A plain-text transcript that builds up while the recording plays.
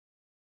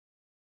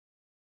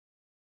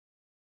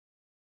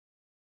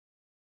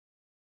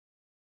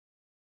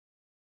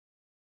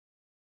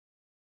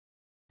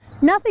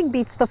Nothing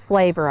beats the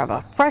flavor of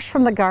a fresh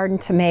from the garden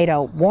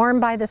tomato,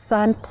 warmed by the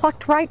sun,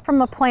 plucked right from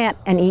the plant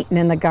and eaten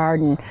in the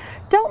garden.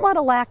 Don't let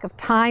a lack of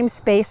time,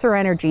 space, or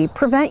energy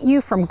prevent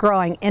you from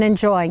growing and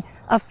enjoying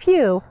a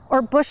few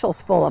or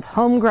bushels full of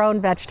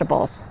homegrown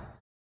vegetables.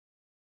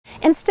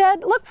 Instead,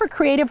 look for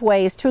creative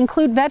ways to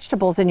include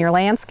vegetables in your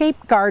landscape,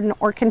 garden,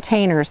 or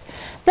containers.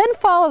 Then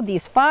follow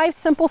these 5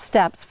 simple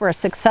steps for a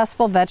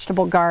successful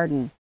vegetable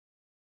garden.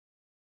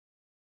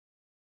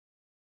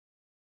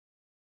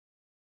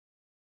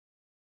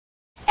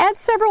 Add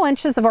several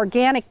inches of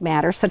organic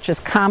matter such as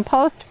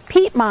compost,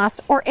 peat moss,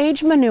 or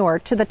aged manure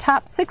to the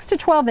top 6 to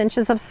 12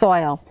 inches of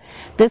soil.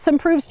 This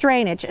improves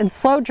drainage in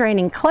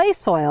slow-draining clay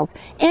soils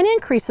and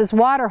increases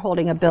water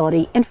holding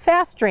ability in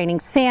fast-draining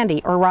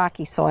sandy or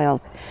rocky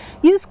soils.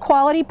 Use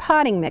quality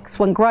potting mix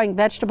when growing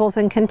vegetables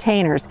in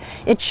containers.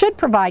 It should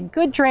provide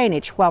good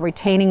drainage while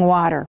retaining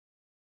water.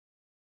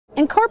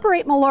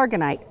 Incorporate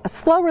Milorganite, a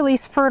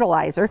slow-release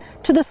fertilizer,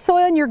 to the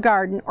soil in your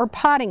garden or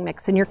potting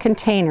mix in your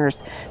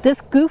containers. This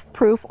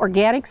goof-proof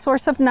organic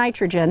source of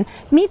nitrogen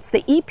meets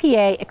the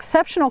EPA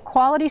exceptional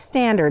quality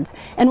standards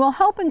and will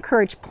help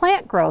encourage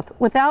plant growth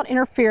without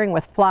interfering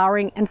with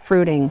flowering and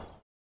fruiting.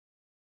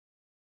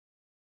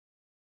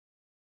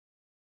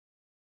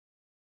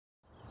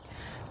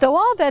 Though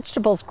all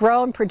vegetables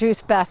grow and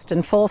produce best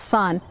in full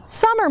sun,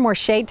 some are more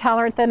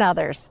shade-tolerant than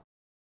others.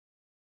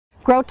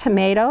 Grow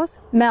tomatoes,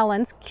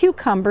 melons,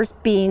 cucumbers,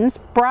 beans,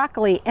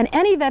 broccoli, and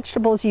any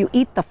vegetables you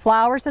eat the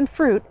flowers and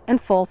fruit in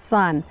full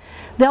sun.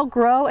 They'll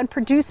grow and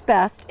produce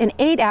best in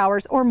 8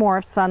 hours or more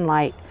of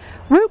sunlight.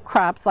 Root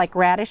crops like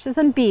radishes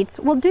and beets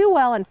will do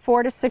well in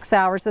 4 to 6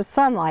 hours of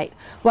sunlight,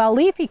 while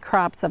leafy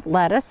crops of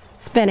lettuce,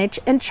 spinach,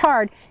 and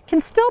chard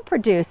can still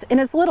produce in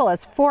as little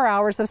as 4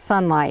 hours of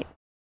sunlight.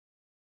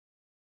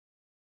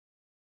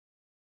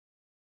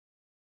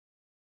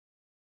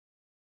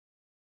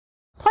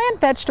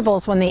 Plant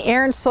vegetables when the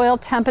air and soil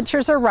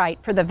temperatures are right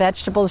for the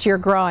vegetables you're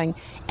growing,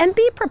 and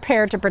be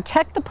prepared to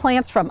protect the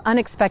plants from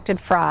unexpected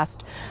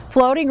frost.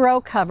 Floating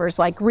row covers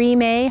like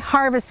Remay,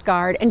 Harvest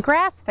Guard, and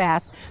Grass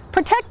Fast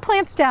protect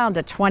plants down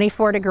to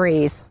 24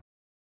 degrees.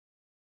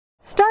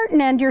 Start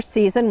and end your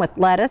season with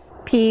lettuce,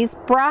 peas,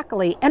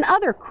 broccoli, and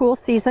other cool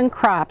season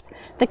crops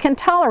that can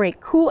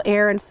tolerate cool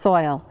air and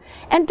soil.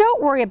 And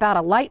don't worry about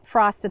a light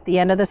frost at the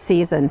end of the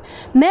season.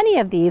 Many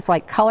of these,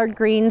 like collard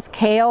greens,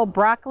 kale,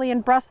 broccoli,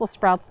 and Brussels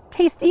sprouts,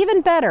 taste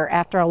even better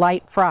after a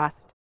light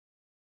frost.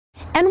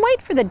 And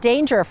wait for the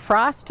danger of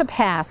frost to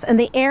pass and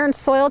the air and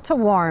soil to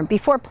warm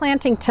before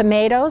planting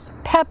tomatoes,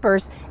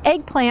 peppers,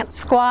 eggplant,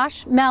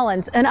 squash,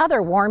 melons, and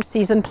other warm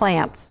season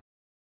plants.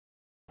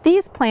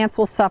 These plants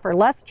will suffer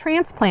less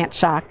transplant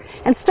shock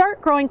and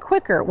start growing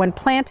quicker when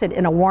planted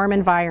in a warm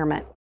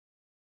environment.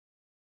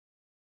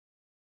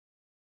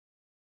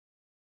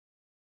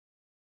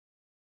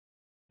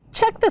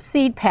 Check the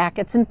seed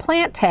packets and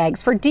plant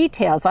tags for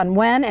details on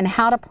when and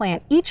how to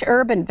plant each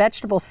herb and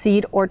vegetable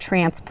seed or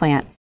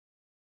transplant.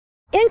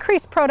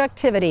 Increase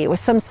productivity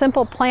with some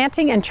simple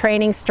planting and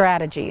training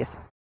strategies.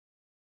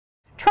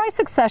 Try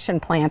succession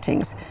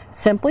plantings.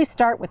 Simply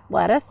start with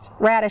lettuce,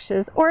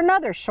 radishes, or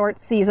another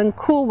short-season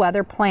cool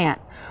weather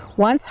plant.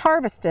 Once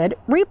harvested,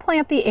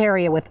 replant the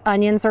area with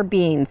onions or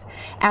beans.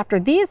 After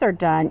these are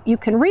done, you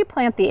can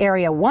replant the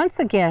area once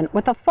again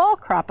with a fall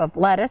crop of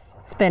lettuce,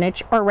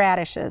 spinach, or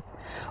radishes.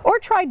 Or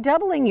try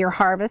doubling your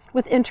harvest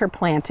with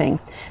interplanting.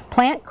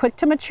 Plant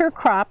quick-to-mature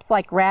crops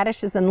like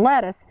radishes and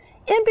lettuce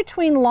in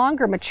between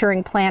longer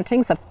maturing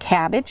plantings of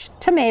cabbage,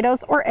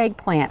 tomatoes, or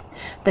eggplant.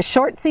 The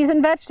short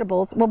season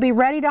vegetables will be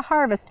ready to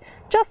harvest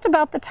just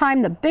about the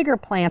time the bigger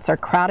plants are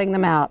crowding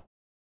them out.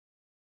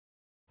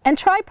 And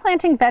try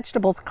planting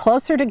vegetables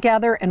closer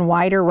together in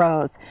wider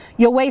rows.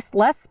 You'll waste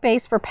less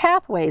space for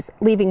pathways,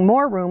 leaving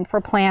more room for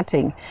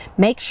planting.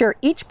 Make sure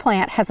each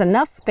plant has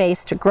enough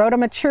space to grow to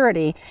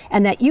maturity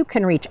and that you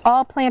can reach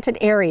all planted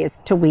areas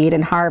to weed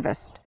and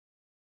harvest.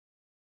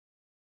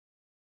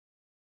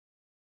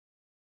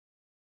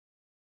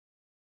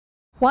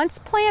 Once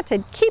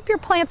planted, keep your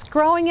plants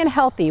growing and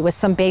healthy with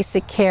some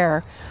basic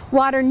care.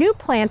 Water new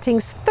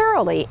plantings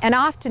thoroughly and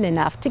often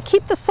enough to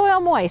keep the soil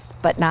moist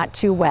but not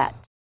too wet.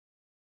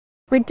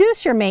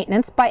 Reduce your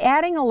maintenance by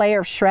adding a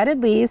layer of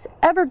shredded leaves,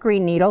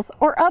 evergreen needles,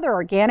 or other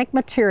organic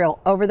material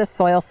over the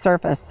soil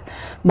surface.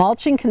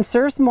 Mulching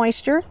conserves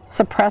moisture,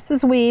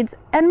 suppresses weeds,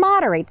 and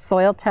moderates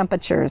soil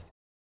temperatures.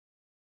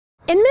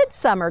 In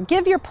midsummer,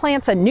 give your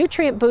plants a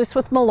nutrient boost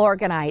with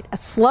Milorganite, a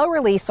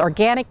slow-release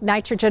organic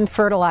nitrogen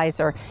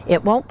fertilizer.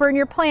 It won't burn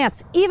your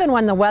plants even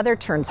when the weather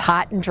turns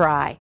hot and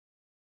dry.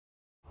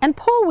 And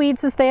pull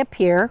weeds as they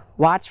appear,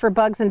 watch for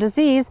bugs and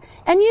disease,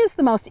 and use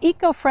the most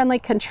eco-friendly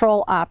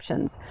control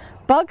options.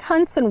 Bug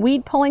hunts and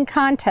weed pulling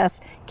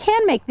contests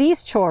can make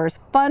these chores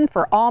fun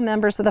for all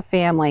members of the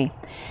family.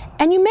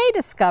 And you may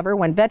discover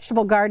when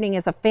vegetable gardening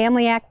is a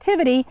family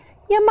activity,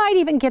 you might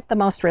even get the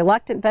most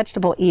reluctant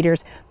vegetable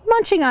eaters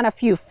munching on a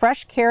few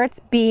fresh carrots,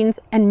 beans,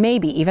 and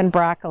maybe even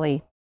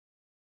broccoli.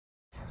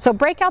 So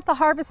break out the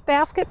harvest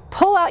basket,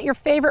 pull out your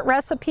favorite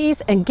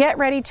recipes, and get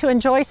ready to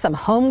enjoy some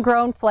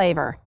homegrown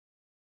flavor.